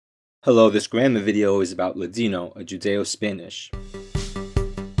Hello, this grammar video is about Ladino, a Judeo-Spanish.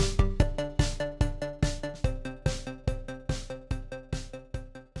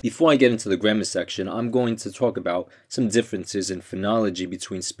 Before I get into the grammar section, I'm going to talk about some differences in phonology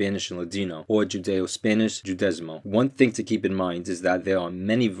between Spanish and Ladino, or Judeo-Spanish, Judezmo. One thing to keep in mind is that there are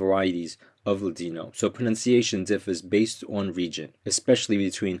many varieties of Ladino, so pronunciation differs based on region, especially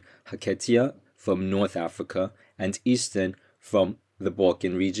between Haketia from North Africa and Eastern from the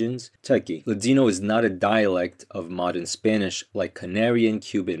Balkan regions, Turkey. Ladino is not a dialect of modern Spanish like Canarian,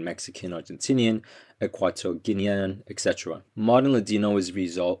 Cuban, Mexican, Argentinian, Equatorial Guinean, etc. Modern Ladino is a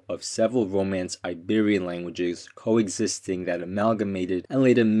result of several Romance Iberian languages coexisting that amalgamated and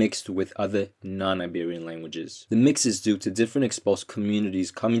later mixed with other non-Iberian languages. The mix is due to different expulsed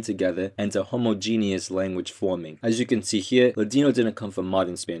communities coming together and a homogeneous language forming. As you can see here, Ladino didn't come from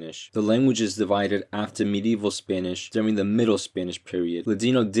modern Spanish. The language is divided after medieval Spanish during the Middle Spanish period.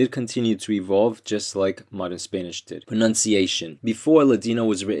 Ladino did continue to evolve just like modern Spanish did. Pronunciation. Before, Ladino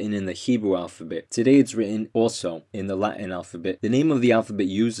was written in the Hebrew alphabet. Today it's written also in the Latin alphabet. The name of the alphabet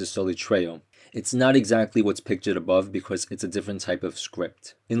used is Solitreo. It's not exactly what's pictured above because it's a different type of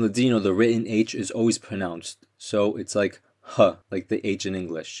script. In Ladino, the written H is always pronounced, so it's like H, like the H in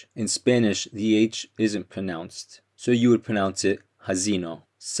English. In Spanish, the H isn't pronounced, so you would pronounce it Hazino,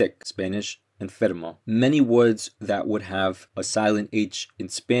 sick, Spanish, enfermo. Many words that would have a silent H in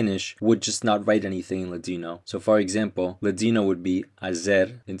Spanish would just not write anything in Ladino. So for example, Ladino would be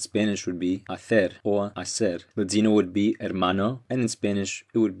hacer, in Spanish would be hacer or hacer. Ladino would be hermano, and in Spanish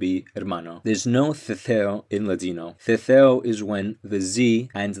it would be hermano. There's no thetheo in Ladino. Thetheo is when the Z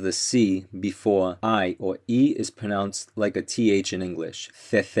and the C before I or E is pronounced like a TH in English.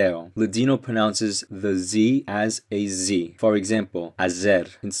 Thetheo. Ladino pronounces the Z as a Z. For example, hacer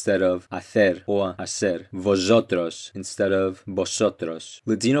instead of hacer or hacer, vosotros instead of vosotros.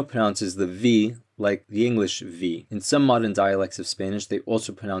 Ladino pronounces the V like the English V. In some modern dialects of Spanish, they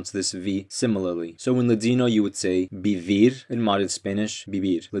also pronounce this V similarly. So in Ladino, you would say vivir, in modern Spanish,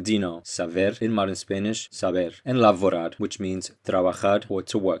 vivir. Ladino, saber, in modern Spanish, saber. And laborar, which means trabajar or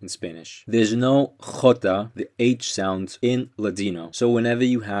to work in Spanish. There's no jota, the H sound, in Ladino. So whenever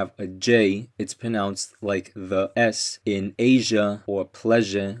you have a J, it's pronounced like the S in Asia or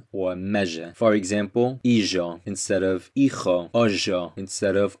pleasure or measure. For example, hijo instead of hijo, ojo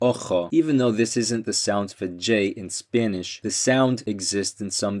instead of ojo. Even though this isn't the sound for J in Spanish, the sound exists in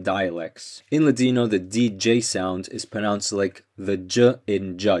some dialects. In Ladino, the DJ sound is pronounced like the J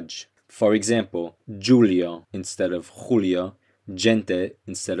in judge. For example, Julio instead of Julio, gente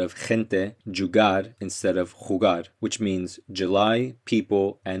instead of gente, jugar instead of jugar, which means July,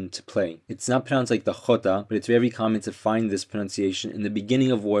 people, and to play. It's not pronounced like the jota, but it's very common to find this pronunciation in the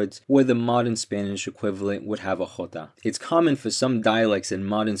beginning of words where the modern Spanish equivalent would have a jota. It's common for some dialects in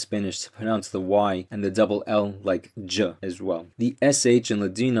modern Spanish to pronounce the Y and the double L like j as well. The SH in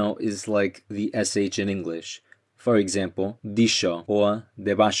Ladino is like the SH in English. For example, dicho or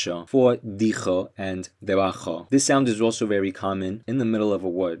debajo for dijo and debajo. This sound is also very common in the middle of a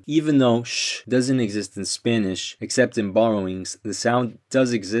word. Even though sh doesn't exist in Spanish, except in borrowings, the sound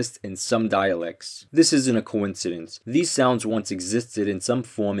does exist in some dialects. This isn't a coincidence. These sounds once existed in some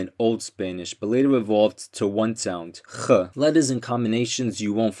form in Old Spanish, but later evolved to one sound, ch. Letters and combinations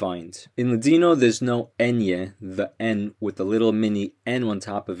you won't find. In Ladino, there's no ñ, the N with a little mini N on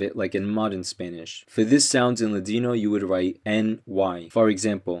top of it like in modern Spanish. For this sound in Ladino, you would write NY. For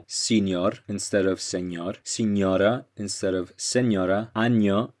example, señor instead of señor, señora instead of señora,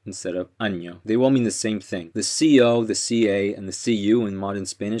 año instead of año. They all mean the same thing. The CO, the CA, and the CU in modern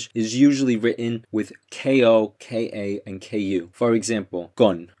Spanish is usually written with KO, KA, and KU. For example,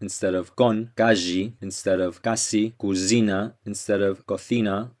 con instead of con, gaji instead of casi, cocina instead of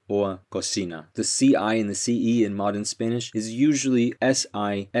cocina, or cocina. The CI and the CE in modern Spanish is usually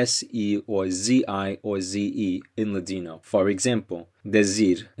SI, SE, or ZI or ZE in Ladino. For example,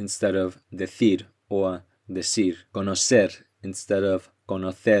 decir instead of decir or decir. Conocer instead of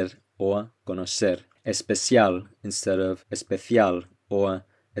conocer or conocer. Especial instead of especial or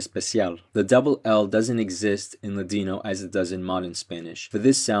especial. The double L doesn't exist in Ladino as it does in modern Spanish. For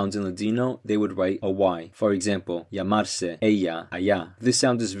this sound in Ladino, they would write a Y. For example, llamarse, ella, allá. This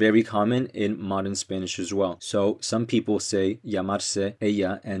sound is very common in modern Spanish as well. So some people say llamarse,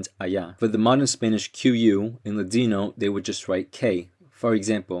 ella, and allá. For the modern Spanish QU in Ladino, they would just write K. For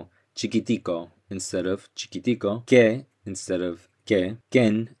example, chiquitico instead of chiquitico, que instead of que,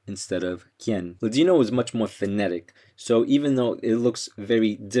 quien instead of quien. Ladino is much more phonetic, so even though it looks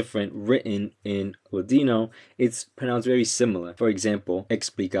very different written in Ladino, it's pronounced very similar. For example,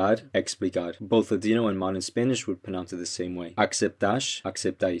 explicar, explicar. Both Ladino and modern Spanish would pronounce it the same way. Aceptas,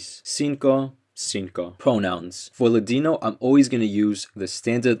 aceptáis. Cinco, cinco. Pronouns. For Ladino, I'm always going to use the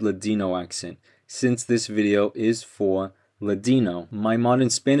standard Ladino accent, since this video is for Ladino. My modern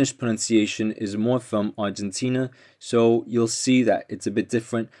Spanish pronunciation is more from Argentina, so you'll see that it's a bit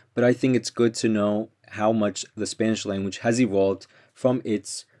different, but I think it's good to know how much the Spanish language has evolved from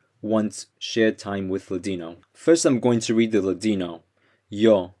its once shared time with Ladino. First, I'm going to read the Ladino.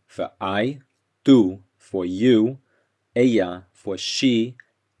 Yo for I, tú for you, ella for she,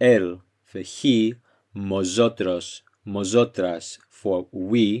 él for he, nosotros, nosotras for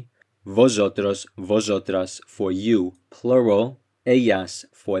we, vosotros, vosotras for you, plural, ellas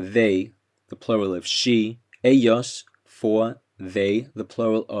for they, the plural of she, ellos for they, the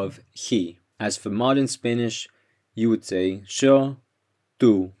plural of he. As for modern Spanish, you would say yo,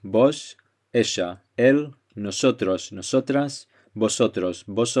 tú, vos, ella, él, nosotros, nosotras, vosotros,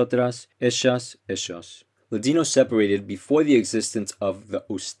 vosotras, ellas, ellos. Ladino separated before the existence of the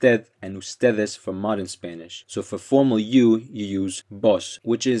usted and ustedes for modern Spanish. So for formal you use vos,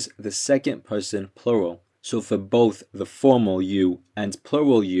 which is the second person plural. So for both the formal you and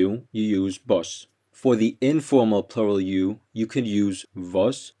plural you use vos. For the informal plural you could use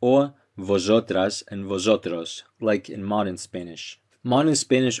vos or vosotras and vosotros, like in modern Spanish. Modern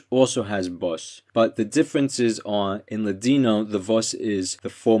Spanish also has vos, but the differences are in Ladino, the vos is the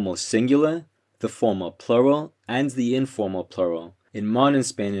formal singular, the formal plural, and the informal plural. In modern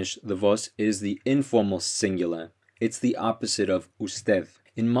Spanish, the vos is the informal singular. It's the opposite of usted.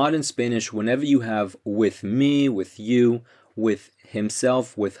 In modern Spanish, whenever you have with me, with you, with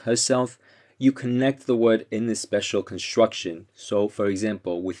himself, with herself, you connect the word in this special construction. So, for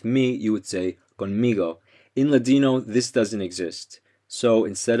example, with me, you would say conmigo. In Ladino, this doesn't exist. So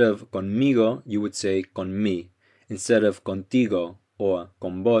instead of conmigo, you would say con mi. Instead of contigo or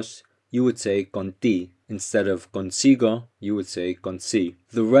con vos, you would say con ti. Instead of consigo, you would say con si.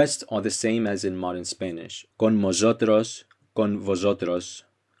 The rest are the same as in modern Spanish. Con nosotros, con vosotros,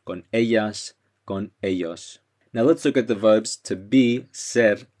 con ellas, con ellos. Now let's look at the verbs to be,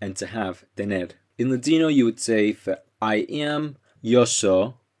 ser, and to have, tener. In Ladino, you would say for I am, yo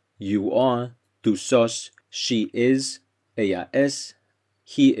soy, you are, tú sos, she is, ella es,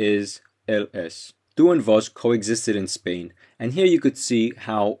 he is, él es. Tú and vos coexisted in Spain, and here you could see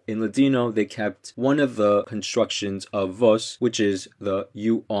how in Ladino they kept one of the constructions of vos, which is the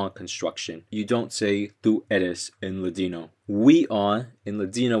you are construction. You don't say tú eres in Ladino. We are in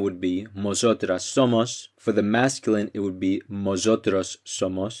Ladino would be nosotras somos. For the masculine, it would be vosotros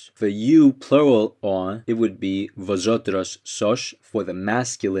somos. For you, plural are, it would be vosotros sos for the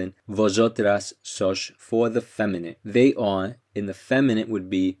masculine, vosotras sos for the feminine. They are, in the feminine would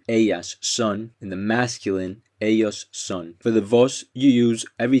be ellas son. In the masculine, ellos son. For the vos, you use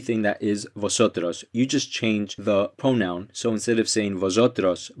everything that is vosotros. You just change the pronoun. So instead of saying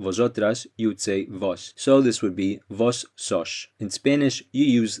vosotros, vosotras, you would say vos. So this would be vos sos. In Spanish, you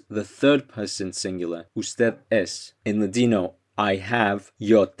use the third person singular. Usted es. In Ladino, I have,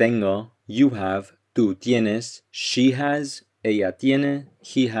 yo tengo, you have, tú tienes, she has, ella tiene,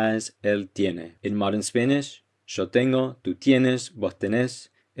 he has, él tiene. In modern Spanish, yo tengo, tú tienes, vos tenés,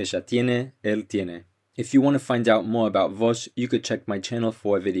 ella tiene, él tiene. If you want to find out more about vos, you could check my channel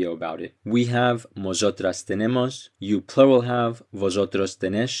for a video about it. We have, nosotras tenemos, you plural have, vosotros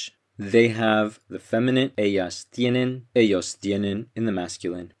tenés, they have the feminine, ellas tienen, ellos tienen in the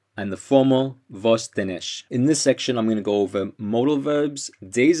masculine, and the formal, vos tenés. In this section, I'm going to go over modal verbs,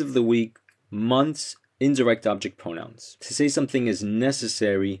 days of the week, months, indirect object pronouns. To say something is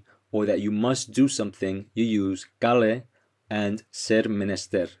necessary or that you must do something, you use cale and ser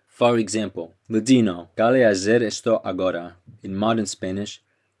menester. For example, Ladino, cale hacer esto agora. In modern Spanish,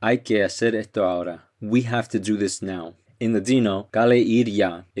 hay que hacer esto ahora. We have to do this now. In Ladino, cale ir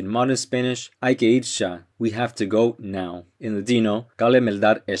ya. In modern Spanish, hay que ir ya. We have to go now. In Ladino, cale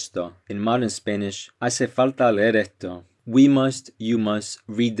meldar esto. In modern Spanish, hace falta leer esto. We must, you must,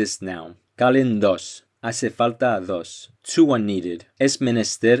 read this now. Calen dos. Hace falta dos. Two are needed. Es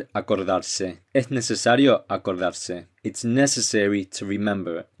menester acordarse. Es necesario acordarse. It's necessary to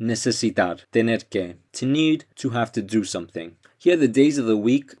remember. Necesitar. Tener que. To need, to have to do something. Here are the days of the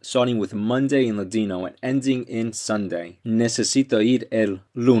week, starting with Monday in Ladino and ending in Sunday. Necesito ir el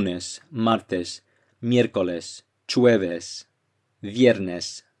lunes, martes, miércoles, jueves,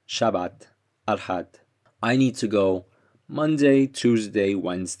 viernes, Shabbat, Ahad. I need to go Monday, Tuesday,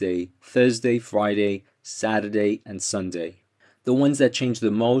 Wednesday, Thursday, Friday, Saturday, and Sunday. The ones that change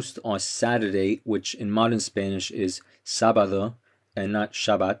the most are Saturday, which in modern Spanish is sábado and not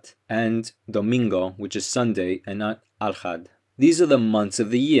Shabbat, and Domingo, which is Sunday and not Alhad. These are the months of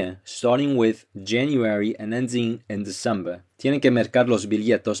the year, starting with January and ending in December. Tienen que marcar los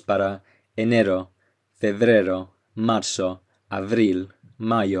billetos para enero, febrero, marzo, abril,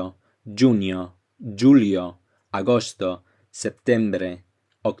 mayo, junio, julio, agosto, septiembre,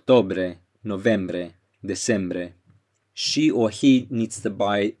 octubre, novembre, decembre. She or he needs to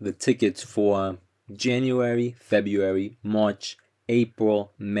buy the tickets for January, February, March,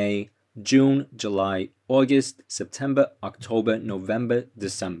 April, May, June, July, August, September, October, November,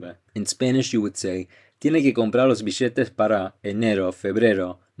 December. In Spanish you would say, tiene que comprar los billetes para enero,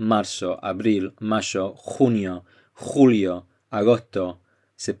 febrero, marzo, abril, mayo, junio, julio, agosto,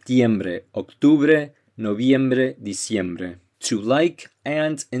 septiembre, octubre, noviembre, diciembre. To like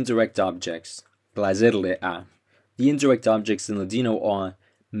and indirect objects. Plazerle a. The indirect objects in Ladino are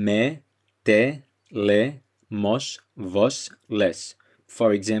me, te, le, mos, vos, les.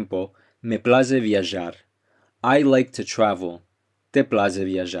 For example, me place viajar. I like to travel. Te place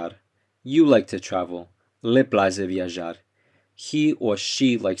viajar. You like to travel. Le place viajar. He or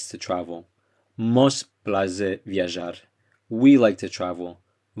she likes to travel. Mos place viajar. We like to travel.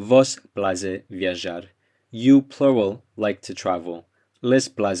 Vos place viajar. You, plural, like to travel. Les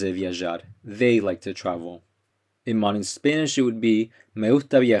place viajar. They like to travel. In modern Spanish, it would be me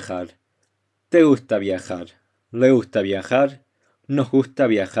gusta viajar. Te gusta viajar. Le gusta viajar. Nos gusta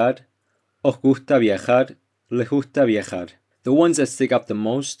viajar. Os gusta viajar. Les gusta viajar. The ones that stick out the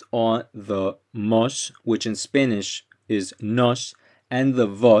most are the mos, which in Spanish is nos, and the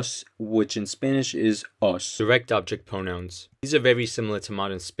vos, which in Spanish is os. Direct object pronouns. These are very similar to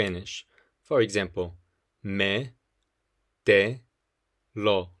modern Spanish. For example, me, te,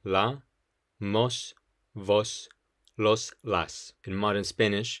 lo, la, mos, vos, los, las. In modern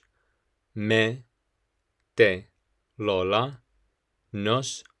Spanish, me, te, lo, la,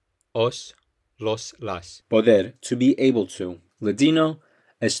 nos, os, los, las. Poder, to be able to. Ladino,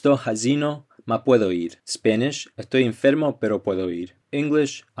 estoy hazino, ma puedo ir. Spanish, estoy enfermo, pero puedo ir.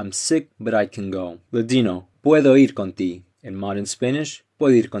 English, I'm sick, but I can go. Ladino, puedo ir contigo. In modern Spanish,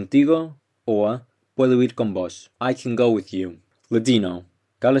 puedo ir contigo, or puedo ir con vos. I can go with you. Ladino,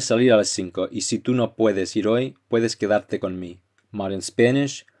 cabe salir a las 5 y si tú no puedes ir hoy, puedes quedarte conmigo. Modern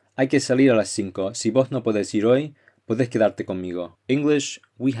Spanish, hay que salir a las 5. Si vos no puedes ir hoy, puedes quedarte conmigo. English,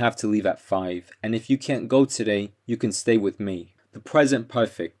 we have to leave at 5, and if you can't go today, you can stay with me. The present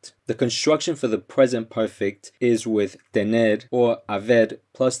perfect. The construction for the present perfect is with tener or haber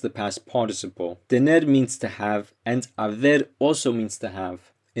plus the past participle. Tener means to have, and haber also means to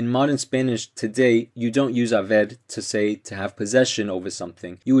have. In modern Spanish today, you don't use haber to say to have possession over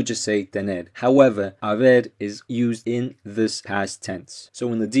something. You would just say tener. However, haber is used in this past tense.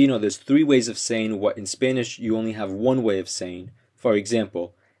 So in Ladino, there's 3 ways of saying what in Spanish you only have 1 way of saying. For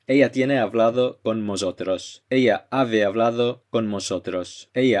example, ella tiene hablado con nosotros. Ella habe hablado con nosotros.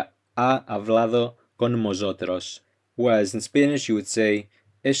 Ella ha hablado con nosotros. Whereas in Spanish you would say,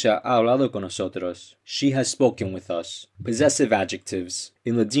 ella ha hablado con nosotros. She has spoken with us. Possessive adjectives.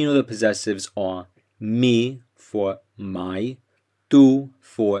 In Ladino, the possessives are mi for my, tu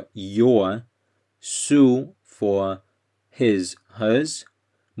for your, su for his, hers,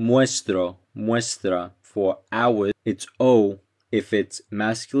 muestro, muestra for our. It's o if it's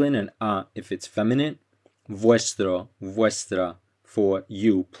masculine and a if it's feminine. Vuestro, vuestra for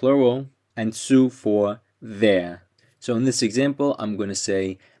you, plural, and su for their. So in this example, I'm going to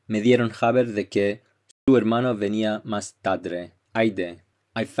say, me dieron saber de que su hermano venía más tarde. Aide.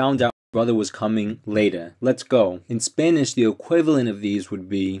 I found out my brother was coming later. Let's go. In Spanish, the equivalent of these would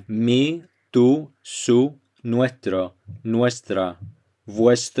be mi, tu, su, nuestro, nuestra,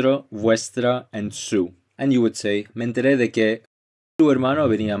 vuestro, vuestra, and su. And you would say, me enteré de que su hermano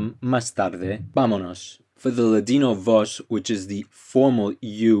venía más tarde. Vámonos. For the Ladino vos, which is the formal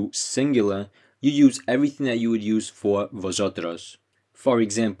you singular, you use everything that you would use for vosotros. For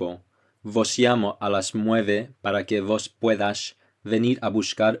example, vos llamo a las 9 para que vos puedas venir a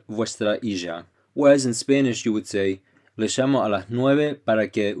buscar vuestra hija. Whereas in Spanish you would say, le llamo a las 9 para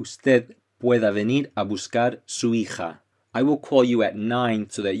que usted pueda venir a buscar su hija. I will call you at 9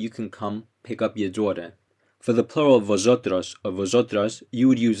 so that you can come pick up your daughter. For the plural vosotros or vosotras, you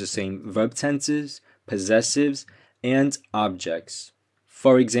would use the same verb tenses, possessives, and objects.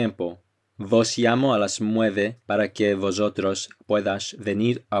 For example, vos llamo a las 9 para que vosotros puedas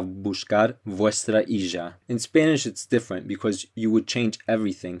venir a buscar vuestra hija. In Spanish, it's different because you would change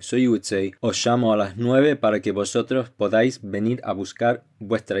everything. So you would say, os llamo a las 9 para que vosotros podáis venir a buscar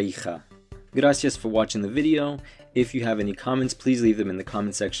vuestra hija. Gracias for watching the video. If you have any comments, please leave them in the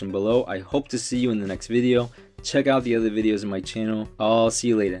comment section below. I hope to see you in the next video. Check out the other videos on my channel. I'll see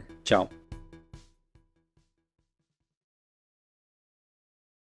you later. Ciao.